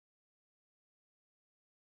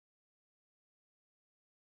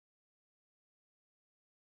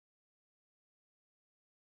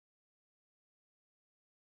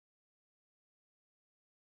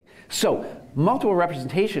So multiple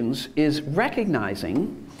representations is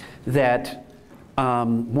recognizing that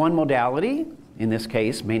one modality, in this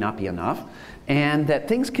case, may not be enough, and that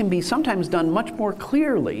things can be sometimes done much more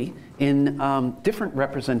clearly in different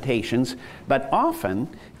representations, but often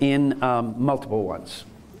in multiple ones.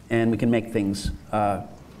 And we can make things, let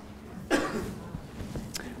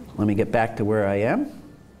me get back to where I am.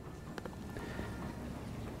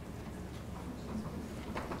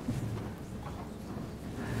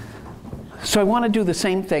 So I want to do the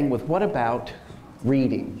same thing with what about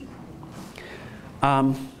reading?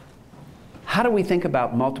 How do we think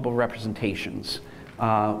about multiple representations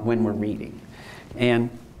when we're reading? And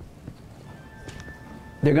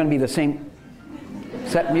they're going to be the same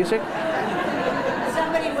set music?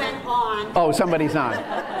 Somebody went on. Oh, somebody's on.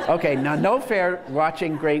 Okay, now no fair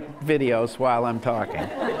watching great videos while I'm talking.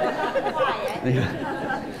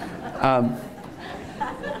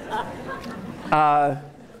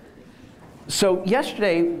 So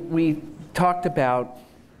yesterday we talked about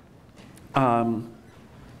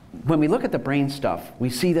when we look at the brain stuff, we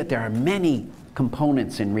see that there are many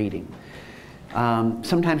components in reading.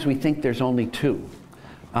 Sometimes we think there's only two,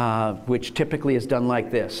 which typically is done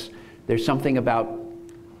like this. There's something about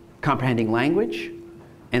comprehending language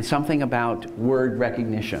and something about word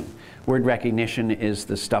recognition. Word recognition is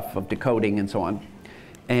the stuff of decoding and so on.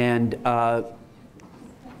 And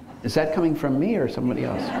is that coming from me or somebody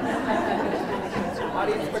else?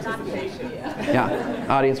 Audience participation. Yeah,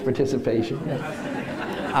 audience participation.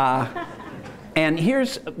 And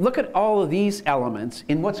look at all of these elements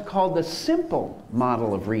in what's called the simple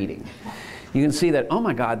model of reading. You can see that, oh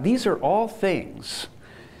my God, these are all things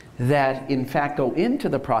that in fact go into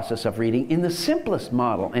the process of reading in the simplest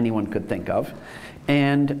model anyone could think of,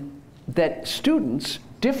 and that students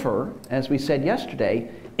differ, as we said yesterday,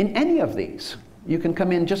 in any of these. You can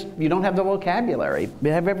come in you don't have the vocabulary, you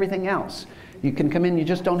have everything else. You can come in, you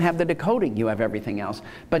just don't have the decoding, you have everything else.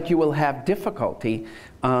 But you will have difficulty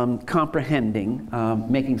comprehending,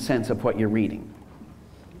 making sense of what you're reading.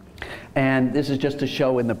 And this is just to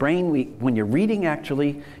show in the brain, when you're reading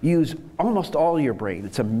actually, use almost all your brain.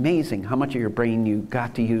 It's amazing how much of your brain you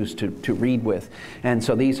got to use to read with. And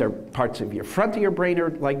so these are parts of your front of your brain are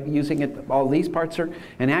like using it, all these parts are,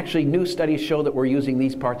 and actually new studies show that we're using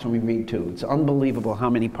these parts when we read too. It's unbelievable how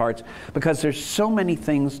many parts, because there's so many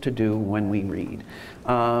things to do when we read.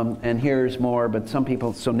 And here's more, but some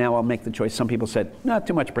people, so now I'll make the choice. Some people said, not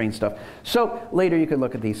too much brain stuff. So later you can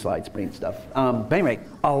look at these slides, brain stuff. But anyway,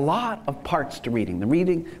 a lot of parts to reading.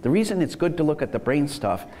 The reason it's good to look at the brain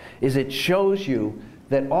stuff is it shows you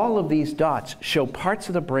that all of these dots show parts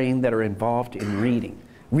of the brain that are involved in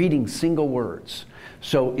reading single words.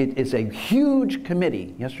 So it is a huge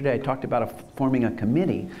committee. Yesterday I talked about forming a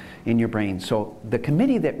committee in your brain. So the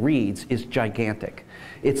committee that reads is gigantic.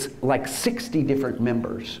 It's like 60 different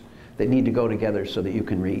members that need to go together so that you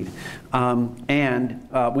can read.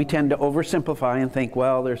 We tend to oversimplify and think,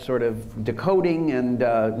 well, there's sort of decoding and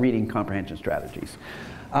reading comprehension strategies.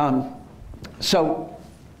 So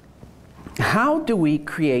how do we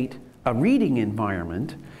create a reading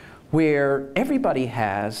environment where everybody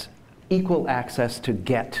has equal access to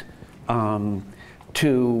get to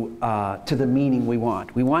the meaning we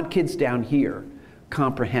want? We want kids down here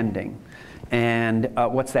comprehending. And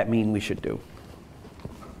what's that mean we should do?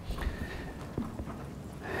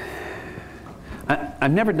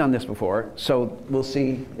 I've never done this before, so we'll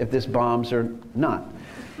see if this bombs or not.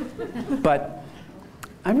 But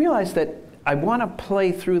I realized that I want to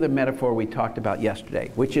play through the metaphor we talked about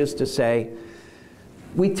yesterday, which is to say,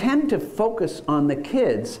 we tend to focus on the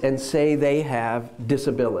kids and say they have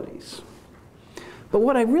disabilities. But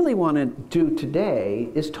what I really want to do today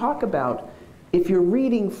is talk about if you're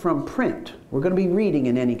reading from print. We're going to be reading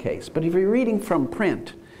in any case, but if you're reading from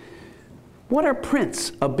print, what are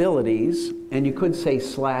print's abilities, and you could say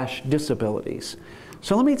 / disabilities.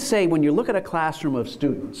 So let me say, when you look at a classroom of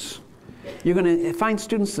students, you're going to find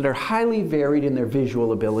students that are highly varied in their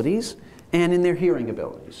visual abilities and in their hearing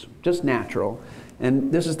abilities, just natural.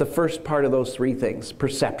 And this is the first part of those three things,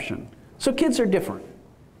 perception. So kids are different.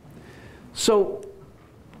 So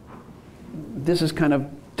this is kind of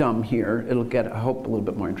dumb here. It'll get, I hope, a little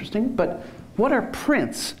bit more interesting. But what are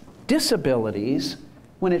print's disabilities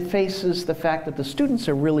when it faces the fact that the students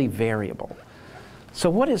are really variable? So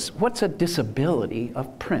what's a disability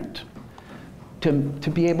of print? To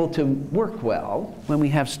be able to work well when we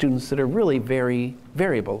have students that are really very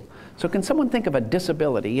variable. So can someone think of a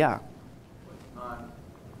disability? Yeah. It's not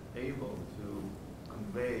able to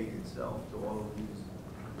convey itself to all of these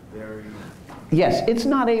very... Yes, it's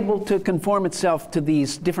not able to conform itself to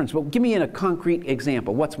these differences. Well, give me a concrete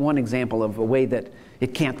example. What's one example of a way that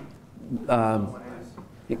it can't Someone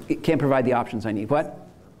is, it can't provide the options I need. What?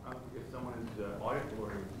 if someone is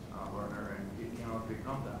auditory learner and it cannot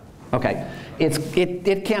become that. Okay,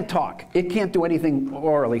 it can't talk. It can't do anything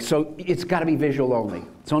orally, so it's got to be visual only.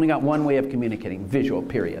 It's only got one way of communicating, visual,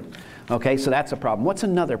 period. Okay, so that's a problem. What's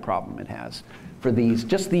another problem it has for these,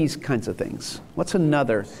 just these kinds of things? What's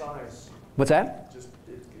another? Size. What's that? Just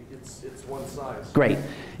it's one size. Great.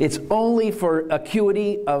 It's only for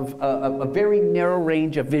acuity of a very narrow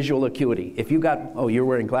range of visual acuity. If you got, oh, you're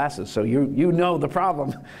wearing glasses, so you know the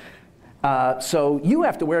problem. So you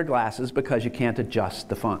have to wear glasses because you can't adjust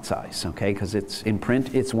the font size, okay? Because it's in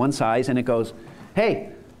print, it's one size, and it goes, hey,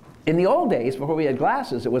 in the old days, before we had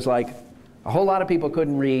glasses, it was like a whole lot of people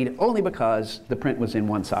couldn't read only because the print was in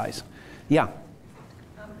one size. Yeah?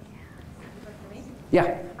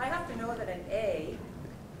 Yeah? I have to know that an A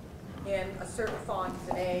in a certain font is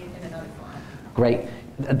an A in another font. Great.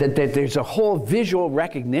 There's a whole visual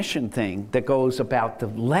recognition thing that goes about the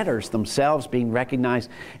letters themselves being recognized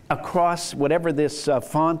across whatever this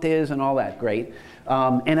font is and all that. Great.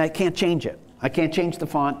 And I can't change it. I can't change the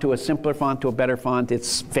font to a simpler font to a better font.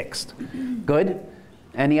 It's fixed. Good.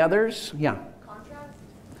 Any others? Yeah. Contrast?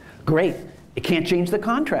 Great. It can't change the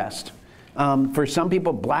contrast. For some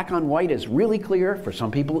people, black on white is really clear. For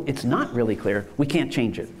some people, it's not really clear. We can't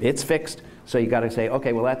change it. It's fixed. So you got to say,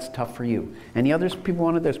 okay, well, that's tough for you. Any others people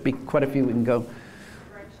wanted? There's be quite a few. We can go.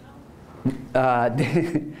 Directional?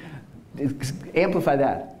 Amplify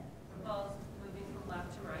that. Well, moving from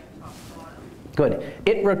left to right, top to bottom. Good.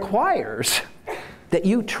 It requires that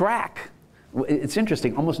you track. It's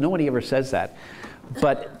interesting. Almost nobody ever says that.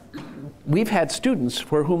 But we've had students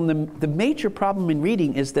for whom the major problem in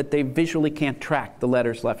reading is that they visually can't track the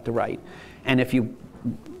letters left to right. And if you,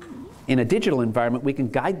 in a digital environment, we can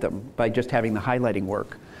guide them by just having the highlighting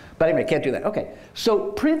work. But anyway, can't do that. Okay,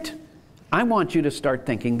 so print, I want you to start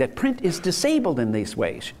thinking that print is disabled in these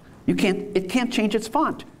ways. It can't change its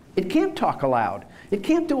font. It can't talk aloud. It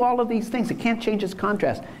can't do all of these things. It can't change its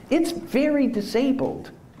contrast. It's very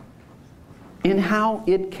disabled in how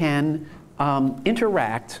it can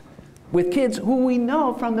interact with kids who we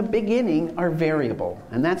know from the beginning are variable.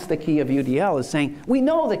 And that's the key of UDL, is saying, we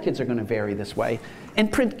know that kids are going to vary this way,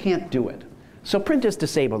 and print can't do it. So print is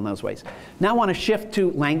disabled in those ways. Now I want to shift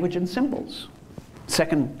to language and symbols.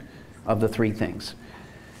 Second of the three things.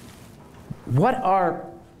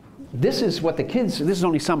 This is what the kids, this is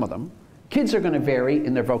only some of them. Kids are going to vary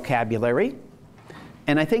in their vocabulary.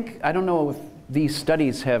 And I don't know if these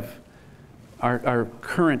studies are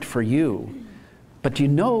current for you, but do you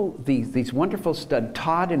know these wonderful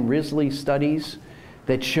Todd and Risley studies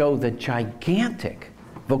that show the gigantic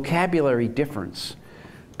vocabulary difference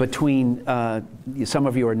between, some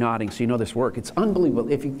of you are nodding, so you know this work. It's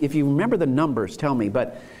unbelievable. If you remember the numbers, tell me,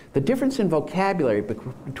 but the difference in vocabulary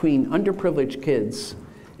between underprivileged kids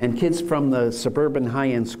and kids from the suburban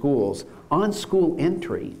high-end schools on school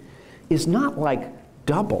entry is not like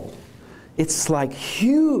double. It's like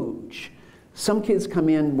huge. Some kids come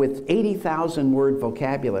in with 80,000 word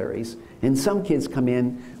vocabularies, and some kids come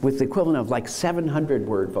in with the equivalent of like 700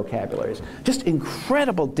 word vocabularies. Just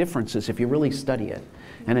incredible differences if you really study it.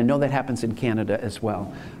 And I know that happens in Canada as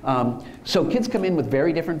well. So kids come in with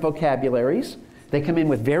very different vocabularies. They come in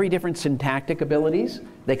with very different syntactic abilities.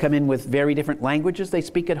 They come in with very different languages they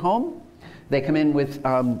speak at home. They come in with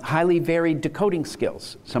highly varied decoding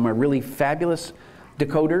skills. Some are really fabulous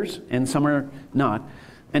decoders, and some are not.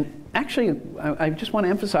 And actually, I just want to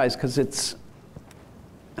emphasize, because it's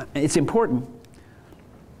important.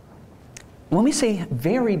 When we say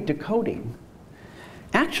varied decoding,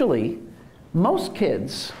 actually, most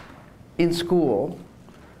kids in school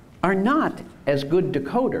are not as good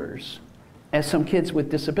decoders as some kids with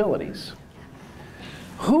disabilities.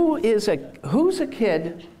 Who's a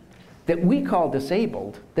kid that we call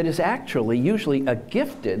disabled that is actually usually a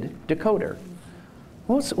gifted decoder?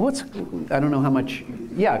 What's I don't know how much,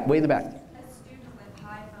 yeah, way in the back. A student with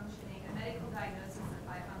high functioning, a medical diagnosis of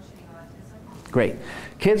high functioning autism. Great.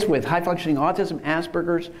 Kids with high functioning autism,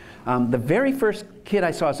 Asperger's. The very first kid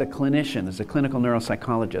I saw as a clinician, as a clinical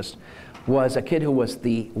neuropsychologist, was a kid who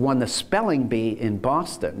won the spelling bee in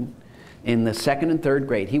Boston in the 2nd and 3rd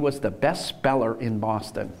grade. He was the best speller in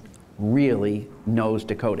Boston. Really knows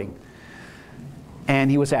decoding.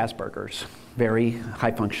 And he was Asperger's, very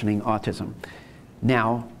high functioning autism.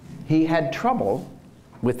 Now, he had trouble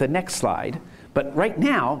with the next slide, but right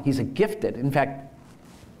now he's a gifted. In fact,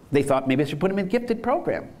 they thought maybe I should put him in a gifted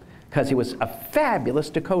program because he was a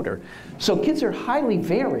fabulous decoder. So kids are highly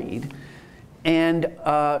varied, and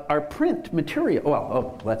our print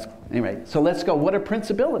material, anyway, so let's go. What are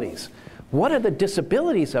print's abilities? What are the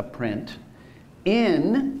disabilities of print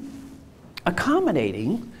in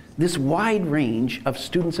accommodating this wide range of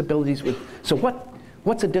students' abilities with, so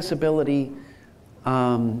what's a disability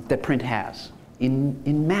that print has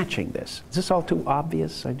in matching this? Is this all too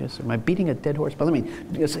obvious? Am I beating a dead horse? But let me,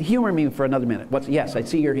 just humor me for another minute. Yes, I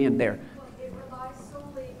see your hand there. Well, it relies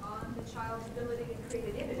solely on the child's ability to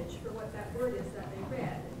create an image for what that word is that they read.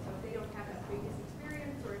 And so if they don't have that previous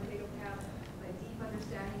experience, or if they don't have a deep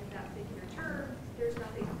understanding of that particular term, there's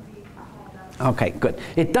nothing to be called out. Okay, good.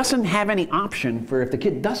 It doesn't have any option for if the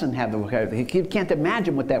kid doesn't have the vocabulary, the kid can't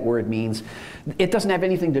imagine what that word means, it doesn't have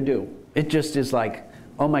anything to do. It just is like,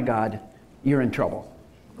 oh my God, you're in trouble.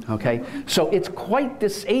 Okay? So it's quite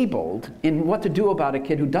disabled in what to do about a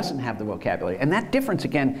kid who doesn't have the vocabulary. And that difference,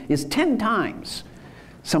 again, is 10 times.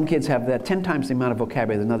 Some kids have that 10 times the amount of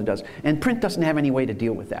vocabulary that another does. And print doesn't have any way to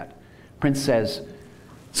deal with that. Print says,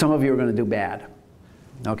 some of you are going to do bad.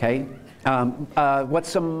 Okay? What's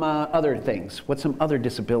some other things? What's some other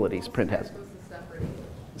disabilities print has?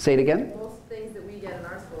 Say it again? Most things that we get in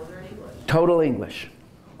our schools are in English. Total English.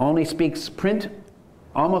 Only speaks print.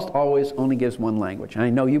 Almost always only gives one language. And I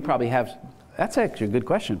know you probably have, that's actually a good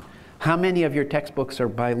question. How many of your textbooks are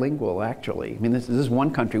bilingual, actually? I mean, this is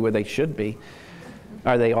one country where they should be.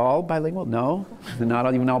 Are they all bilingual? No, they're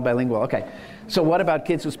not even all bilingual. Okay, so what about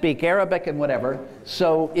kids who speak Arabic and whatever?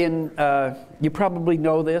 So you probably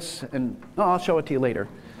know this, and I'll show it to you later.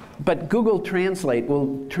 But Google Translate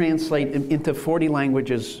will translate into 40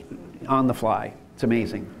 languages on the fly. It's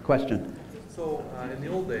amazing. Question? So in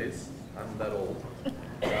the old days, I'm that old,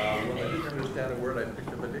 when I didn't understand a word, I picked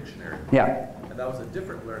up a dictionary. Yeah. And that was a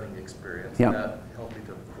different learning experience. Yeah. That helped me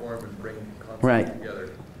to form and bring concepts Right.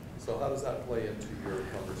 together. So how does that play into your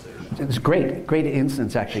conversation? It's great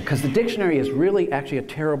instance actually, because the dictionary is really actually a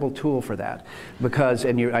terrible tool for that. Because,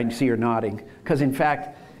 and I see you're nodding, because in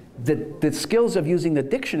fact, the skills of using the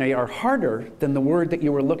dictionary are harder than the word that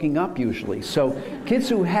you were looking up usually. So kids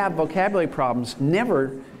who have vocabulary problems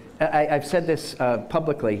never, I've said this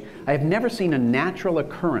publicly, I have never seen a natural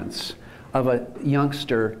occurrence of a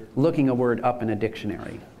youngster looking a word up in a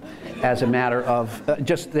dictionary as a matter of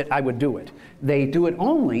just that I would do it. They do it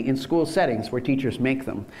only in school settings where teachers make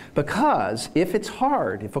them. Because if it's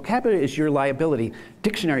hard, if vocabulary is your liability,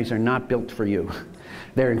 dictionaries are not built for you.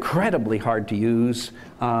 They're incredibly hard to use.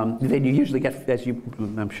 Then you usually get, as you,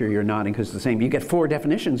 I'm sure you're nodding because it's the same, you get 4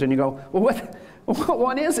 definitions and you go, well, what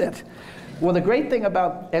one is it? Well, the great thing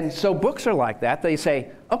about, and so books are like that, they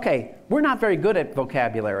say, okay, we're not very good at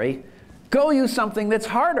vocabulary, go use something that's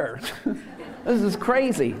harder. This is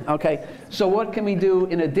crazy, okay? So what can we do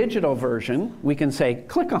in a digital version? We can say,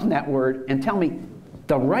 click on that word and tell me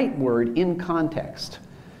the right word in context.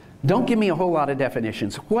 Don't give me a whole lot of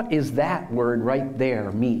definitions. What is that word right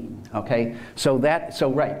there mean, okay? So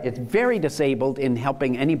right, it's very disabled in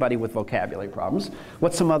helping anybody with vocabulary problems.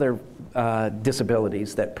 What's some other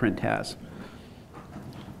disabilities that print has?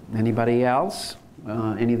 Anybody else?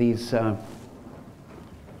 Any of these?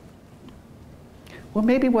 Well,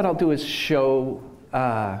 maybe what I'll do is show,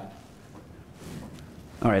 all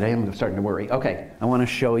right, I am starting to worry. Okay, I want to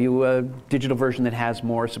show you a digital version that has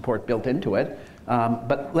more support built into it.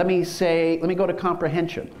 But let me go to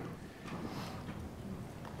comprehension.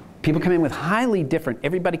 People come in with highly different,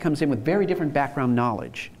 everybody comes in with very different background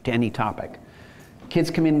knowledge to any topic. Kids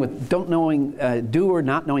come in with do or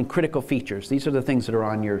not knowing critical features. These are the things that are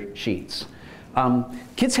on your sheets. Some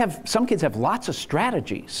kids have lots of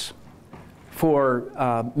strategies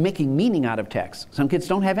for making meaning out of text. Some kids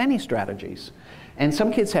don't have any strategies. And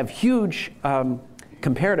some kids have huge,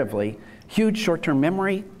 comparatively, huge short-term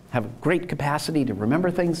memory, have a great capacity to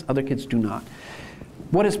remember things. Other kids do not.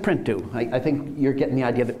 What does print do? I think you're getting the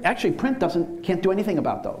idea that actually print can't do anything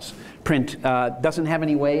about those. Print doesn't have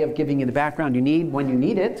any way of giving you the background you need when you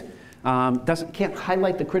need it. Can't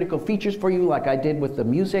highlight the critical features for you like I did with the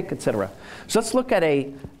music, etc. So let's look at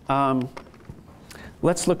a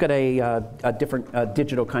different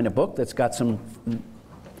digital kind of book that's got some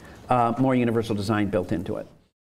more universal design built into it.